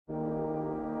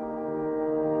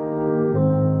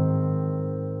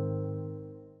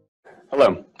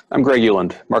I'm Greg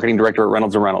Euland, Marketing Director at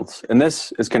Reynolds & Reynolds, and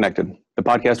this is Connected, the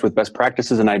podcast with best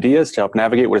practices and ideas to help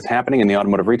navigate what is happening in the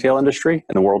automotive retail industry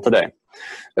and the world today.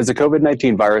 As the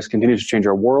COVID-19 virus continues to change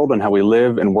our world and how we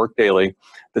live and work daily,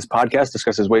 this podcast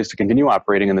discusses ways to continue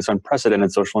operating in this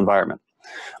unprecedented social environment.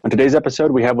 On today's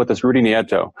episode, we have with us Rudy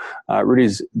Nieto.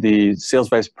 Rudy's the Sales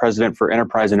Vice President for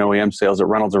Enterprise and OEM Sales at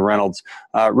Reynolds & Reynolds.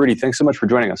 Rudy, thanks so much for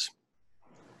joining us.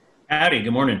 Howdy,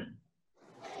 good morning.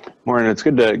 Morning. It's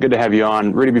good to have you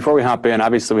on. Rudy, before we hop in,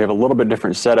 obviously we have a little bit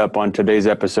different setup on today's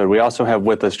episode. We also have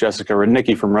with us Jessica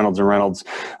Rudnicki from Reynolds & Reynolds.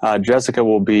 Jessica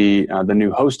will be the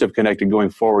new host of Connected going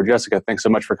forward. Jessica, thanks so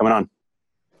much for coming on.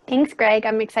 Thanks, Greg.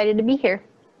 I'm excited to be here.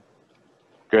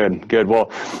 Good.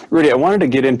 Well, Rudy, I wanted to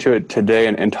get into it today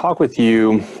and talk with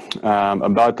you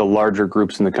about the larger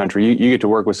groups in the country. You get to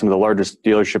work with some of the largest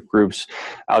dealership groups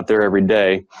out there every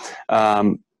day.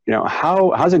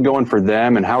 How's it going for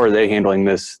them, and how are they handling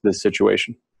this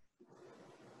situation?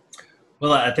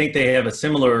 Well, I think they have a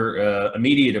similar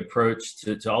immediate approach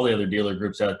to all the other dealer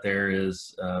groups out there.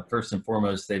 Is first and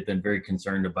foremost, they've been very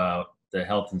concerned about the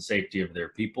health and safety of their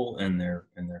people and their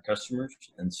customers,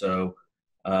 and so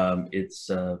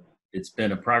it's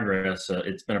been a progress.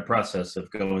 It's been a process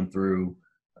of going through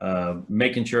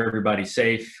making sure everybody's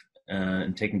safe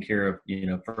and taking care of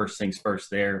first things first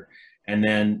there, and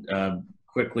then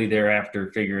quickly thereafter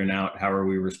figuring out how are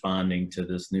we responding to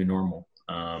this new normal.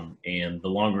 And the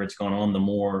longer it's gone on, the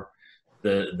more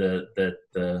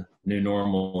the new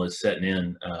normal is setting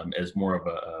in as more of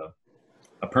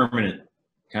a permanent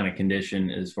kind of condition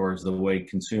as far as the way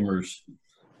consumers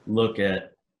look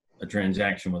at a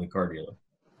transaction with a car dealer.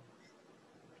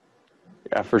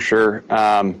 Yeah, for sure.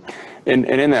 And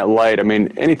in that light, I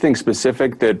mean, anything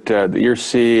specific that you're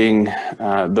seeing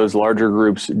those larger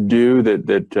groups do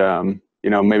that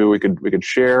maybe we could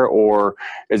share, or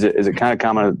is it kind of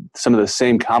common, some of the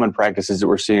same common practices that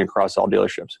we're seeing across all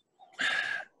dealerships?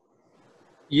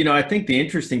 I think the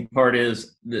interesting part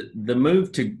is the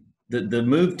move to the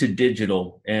move to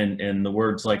digital and the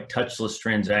words like touchless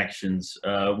transactions,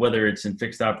 whether it's in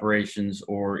fixed operations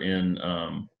or in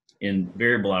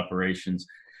variable operations.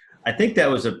 I think that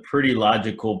was a pretty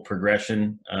logical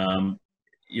progression. A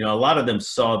lot of them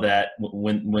saw that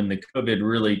when the COVID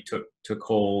really took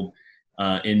hold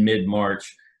in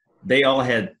mid-March, they all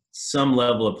had some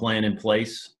level of plan in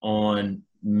place on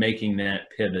making that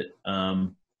pivot.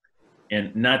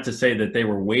 And not to say that they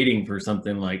were waiting for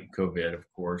something like COVID, of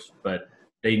course, but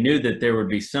they knew that there would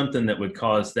be something that would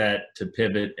cause that to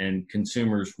pivot, and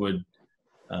consumers would,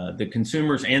 the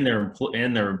consumers and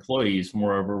their employees,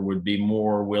 moreover, would be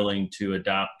more willing to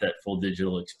adopt that full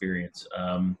digital experience.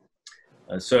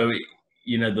 So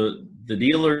the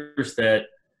dealers that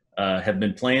have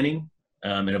been planning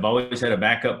and have always had a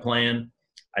backup plan,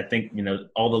 I think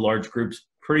all the large groups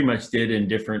pretty much did in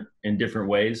different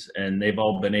ways, and they've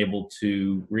all been able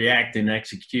to react and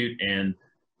execute, and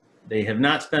they have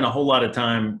not spent a whole lot of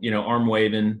time arm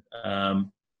waving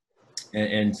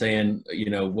and saying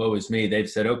woe is me. They've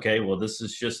said, okay, well, this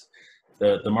is just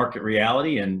the market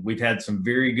reality, and we've had some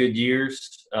very good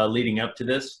years leading up to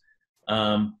this,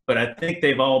 but I think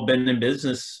they've all been in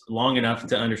business long enough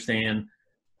to understand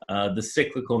the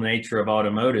cyclical nature of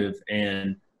automotive,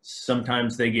 and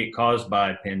sometimes they get caused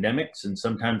by pandemics, and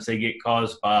sometimes they get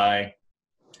caused by,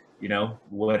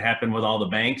 what happened with all the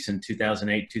banks in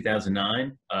 2008,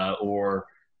 2009, or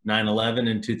 9/11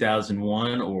 in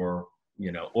 2001, or,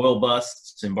 oil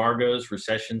busts, embargoes,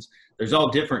 recessions. There's all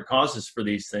different causes for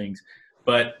these things.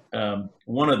 But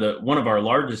one of our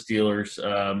largest dealers,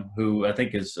 who I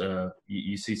think is,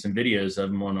 you see some videos of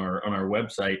him on our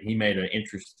website, he made an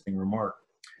interesting remark.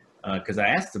 Because I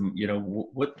asked them,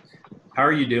 how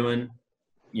are you doing?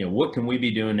 What can we be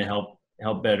doing to help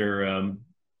better,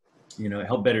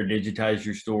 help better digitize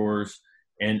your stores?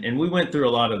 And we went through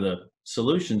a lot of the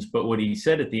solutions, but what he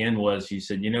said at the end was, he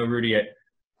said, Rudy,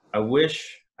 I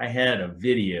wish I had a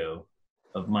video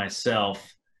of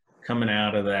myself coming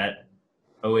out of that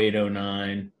 08,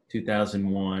 09,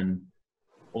 2001,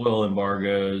 oil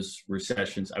embargoes,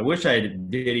 recessions. I wish I had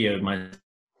videoed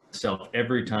myself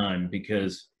every time,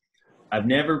 because I've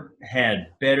never had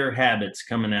better habits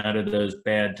coming out of those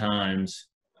bad times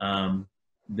than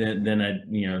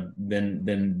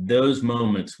those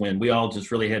moments when we all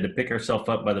just really had to pick ourselves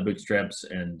up by the bootstraps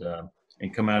and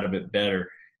come out of it better.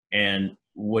 And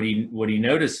what he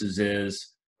notices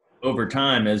is, over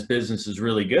time, as business is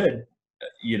really good,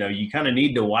 you kind of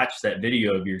need to watch that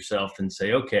video of yourself and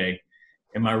say, okay,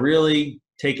 am I really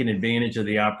taking advantage of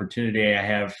the opportunity I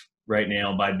have right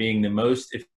now by being the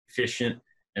most efficient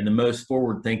and the most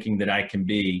forward thinking that I can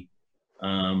be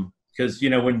because,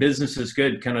 when business is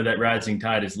good, kind of that rising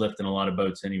tide is lifting a lot of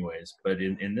boats anyways. But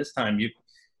in this time, you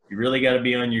really got to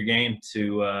be on your game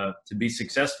to be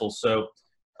successful. So,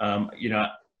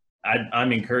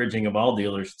 I'm encouraging of all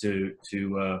dealers to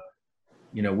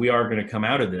we are going to come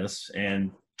out of this,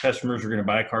 and customers are going to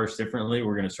buy cars differently.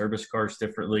 We're going to service cars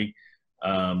differently.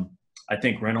 I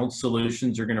think Reynolds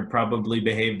Solutions are going to probably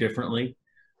behave differently.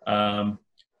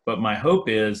 But my hope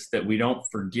is that we don't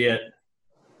forget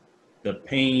the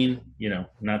pain,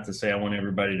 not to say I want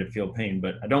everybody to feel pain,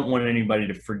 but I don't want anybody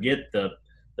to forget the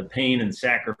pain and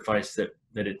sacrifice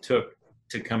that it took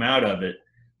to come out of it.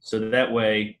 So that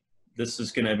way, this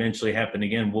is going to eventually happen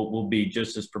again. We'll be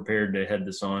just as prepared to head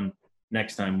this on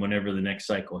next time, whenever the next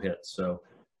cycle hits. So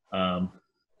a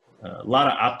lot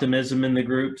of optimism in the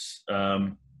groups.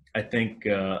 I think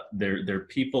their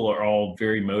people are all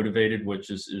very motivated, which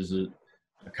is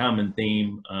a common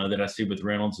theme that I see with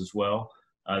Reynolds as well.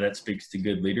 That speaks to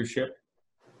good leadership.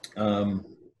 And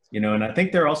I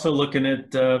think they're also looking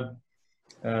at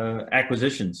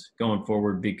acquisitions going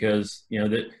forward, because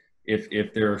that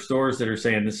if there are stores that are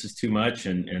saying this is too much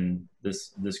and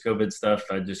this COVID stuff,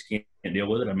 I just can't deal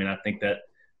with it. I mean, I think that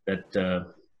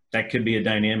could be a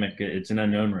dynamic. It's an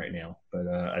unknown right now, but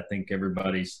I think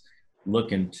everybody's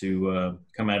looking to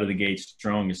come out of the gate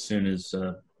strong as soon as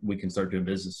we can start doing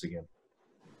business again.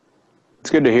 It's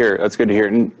good to hear. That's good to hear.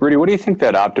 And Rudy, what do you think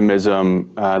that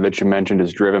optimism that you mentioned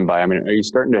is driven by? I mean, are you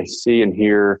starting to see and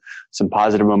hear some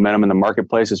positive momentum in the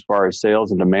marketplace as far as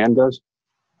sales and demand goes?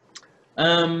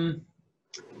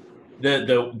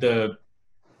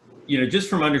 Just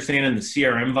from understanding the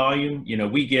CRM volume,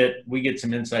 we get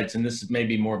some insights, and this is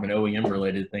maybe more of an OEM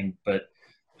related thing, but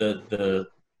the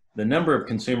number of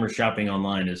consumers shopping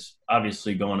online is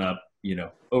obviously going up,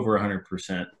 over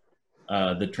 100%.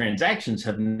 The transactions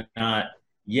have not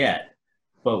yet,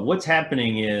 but what's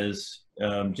happening is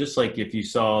just like if you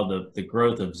saw the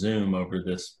growth of Zoom over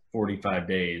this 45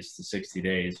 days to 60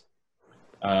 days,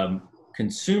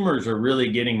 consumers are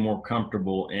really getting more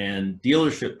comfortable, and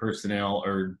dealership personnel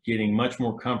are getting much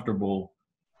more comfortable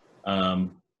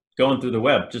going through the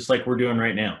web, just like we're doing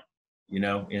right now.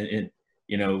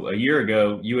 A year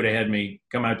ago, you would have had me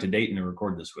come out to Dayton and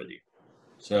record this with you.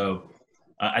 So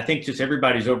I think just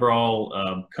everybody's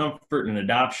overall comfort and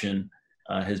adoption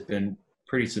has been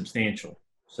pretty substantial.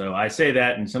 So I say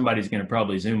that, and somebody's going to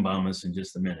probably Zoom bomb us in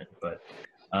just a minute. But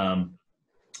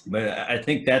I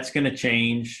think that's going to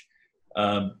change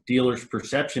dealers'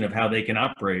 perception of how they can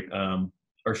operate.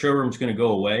 Our showroom's going to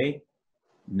go away?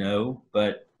 No,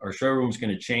 but our showroom's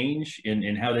going to change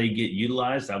in how they get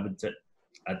utilized.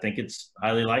 I think it's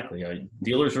highly likely.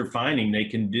 Dealers are finding they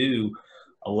can do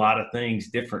a lot of things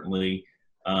differently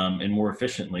and more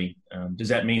efficiently. Does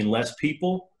that mean less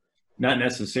people? Not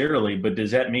necessarily, but does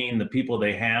that mean the people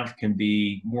they have can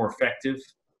be more effective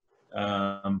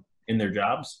in their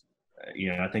jobs?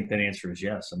 I think that answer is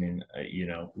yes. I mean,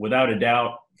 without a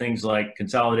doubt, things like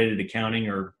consolidated accounting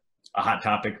are a hot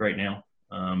topic right now.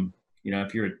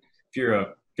 If you're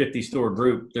a 50 store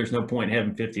group, there's no point in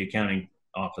having 50 accounting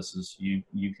offices.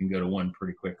 You can go to one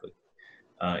pretty quickly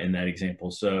in that example.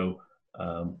 So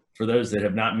for those that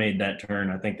have not made that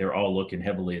turn, I think they're all looking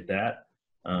heavily at that.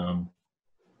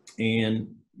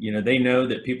 And they know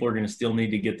that people are going to still need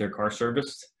to get their car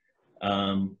serviced.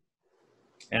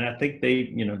 And I think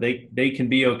they can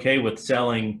be okay with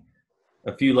selling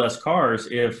a few less cars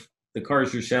if the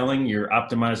cars you're selling, you're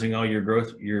optimizing all your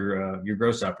growth, your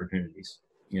gross opportunities.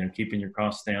 Keeping your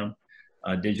costs down.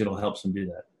 Digital helps them do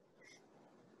that.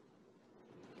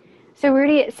 So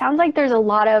Rudy, it sounds like there's a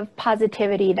lot of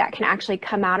positivity that can actually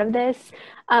come out of this.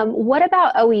 What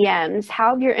about OEMs?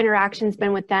 How have your interactions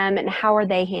been with them, and how are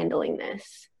they handling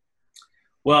this?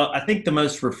 Well, I think the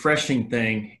most refreshing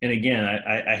thing, and again,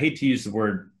 I hate to use the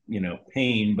word,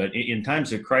 pain, but in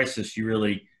times of crisis, it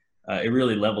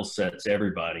really level sets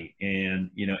everybody.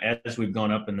 And, as we've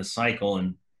gone up in the cycle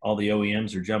and all the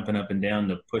OEMs are jumping up and down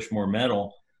to push more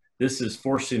metal, this is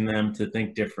forcing them to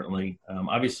think differently.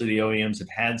 Obviously, the OEMs have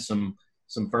had some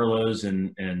furloughs,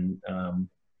 and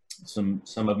some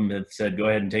of them have said, go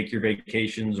ahead and take your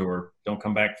vacations or don't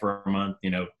come back for a month.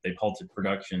 They've halted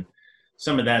production.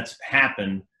 Some of that's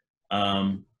happened.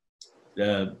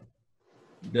 The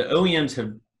OEMs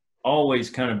have always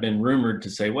kind of been rumored to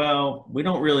say, well, we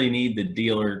don't really need the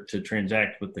dealer to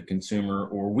transact with the consumer,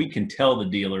 or we can tell the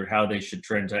dealer how they should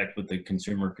transact with the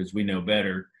consumer because we know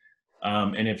better.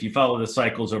 And if you follow the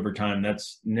cycles over time,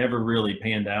 that's never really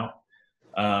panned out.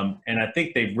 And I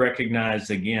think they've recognized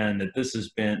again that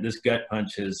this gut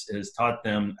punch has taught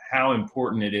them how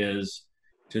important it is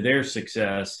to their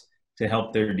success to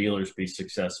help their dealers be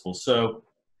successful. So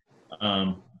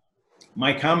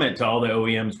my comment to all the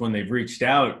OEMs when they've reached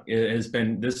out has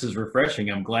been, this is refreshing.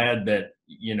 I'm glad that,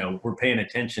 we're paying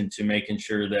attention to making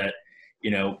sure that,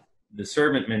 the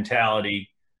servant mentality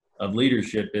of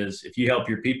leadership is, if you help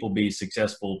your people be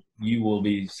successful, you will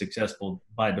be successful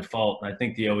by default. And I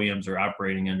think the OEMs are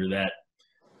operating under that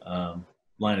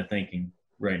line of thinking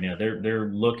right now. They're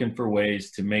looking for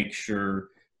ways to make sure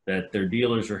that their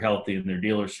dealers are healthy and their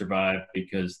dealers survive,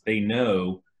 because they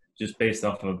know, just based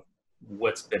off of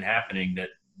what's been happening, that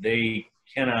they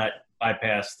cannot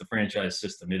bypass the franchise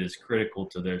system. It is critical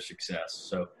to their success.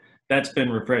 So that's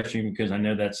been refreshing, because I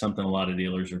know that's something a lot of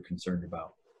dealers are concerned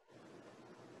about.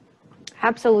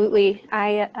 Absolutely.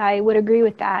 I would agree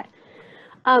with that.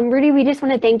 Rudy, we just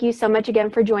want to thank you so much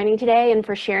again for joining today and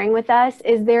for sharing with us.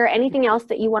 Is there anything else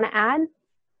that you want to add?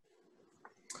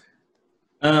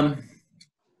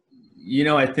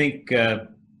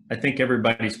 I think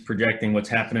everybody's projecting what's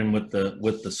happening with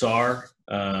the SAR.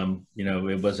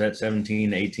 It was at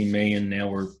 17 to 18 million. Now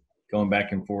we're going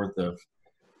back and forth of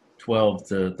 12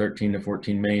 to 13 to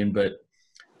 14 million. But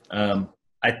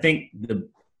I think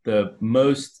the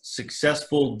most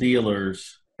successful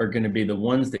dealers are going to be the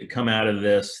ones that come out of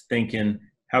this thinking,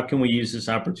 how can we use this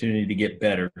opportunity to get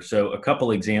better? So a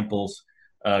couple examples,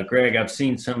 Greg, I've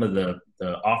seen some of the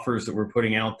offers that we're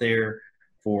putting out there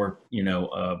for,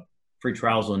 free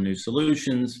trials on new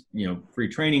solutions, free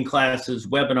training classes,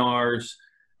 webinars,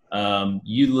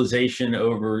 utilization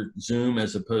over Zoom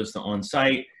as opposed to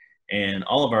on-site. And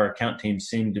all of our account teams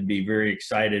seem to be very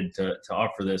excited to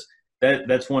offer this.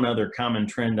 That's one other common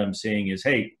trend I'm seeing is,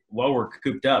 hey, while we're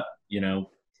cooped up,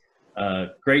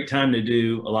 great time to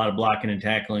do a lot of blocking and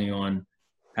tackling on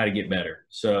how to get better.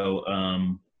 So,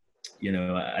 I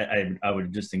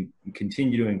would just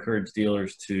continue to encourage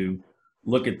dealers to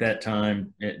look at that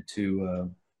time to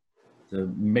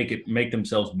make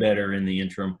themselves better in the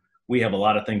interim. We have a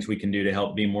lot of things we can do to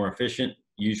help be more efficient,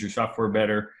 use your software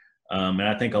better. And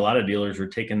I think a lot of dealers are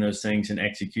taking those things and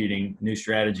executing new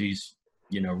strategies,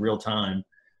 real time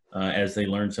as they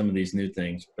learn some of these new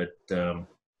things. But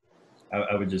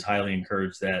I would just highly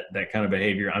encourage that kind of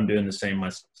behavior. I'm doing the same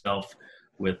myself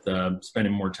with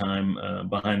spending more time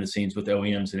behind the scenes with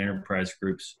OEMs and enterprise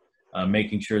groups,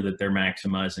 making sure that they're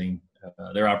maximizing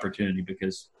their opportunity,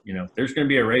 because there's going to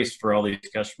be a race for all these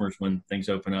customers when things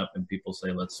open up and people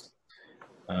say, let's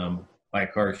buy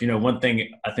cars. One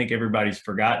thing I think everybody's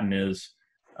forgotten is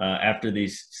after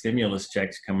these stimulus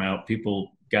checks come out,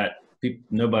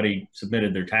 nobody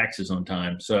submitted their taxes on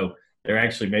time. So there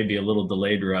actually may be a little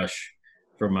delayed rush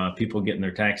from people getting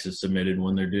their taxes submitted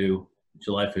when they're due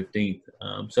July 15th.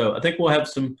 So I think we'll have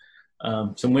some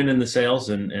wind in the sails,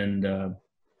 and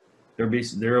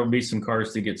there will be some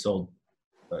cars to get sold,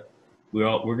 but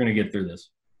we're going to get through this.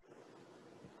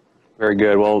 Very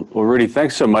good. Well, Rudy,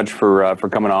 thanks so much for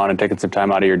coming on and taking some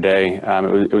time out of your day.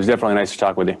 It was definitely nice to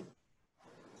talk with you.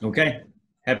 Okay.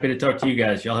 Happy to talk to you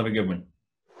guys. Y'all have a good one.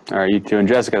 All right, you too. And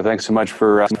Jessica, thanks so much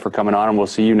for coming on, and we'll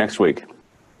see you next week.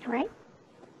 All right.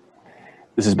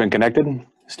 This has been Connected.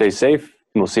 Stay safe,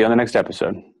 and we'll see you on the next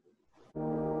episode.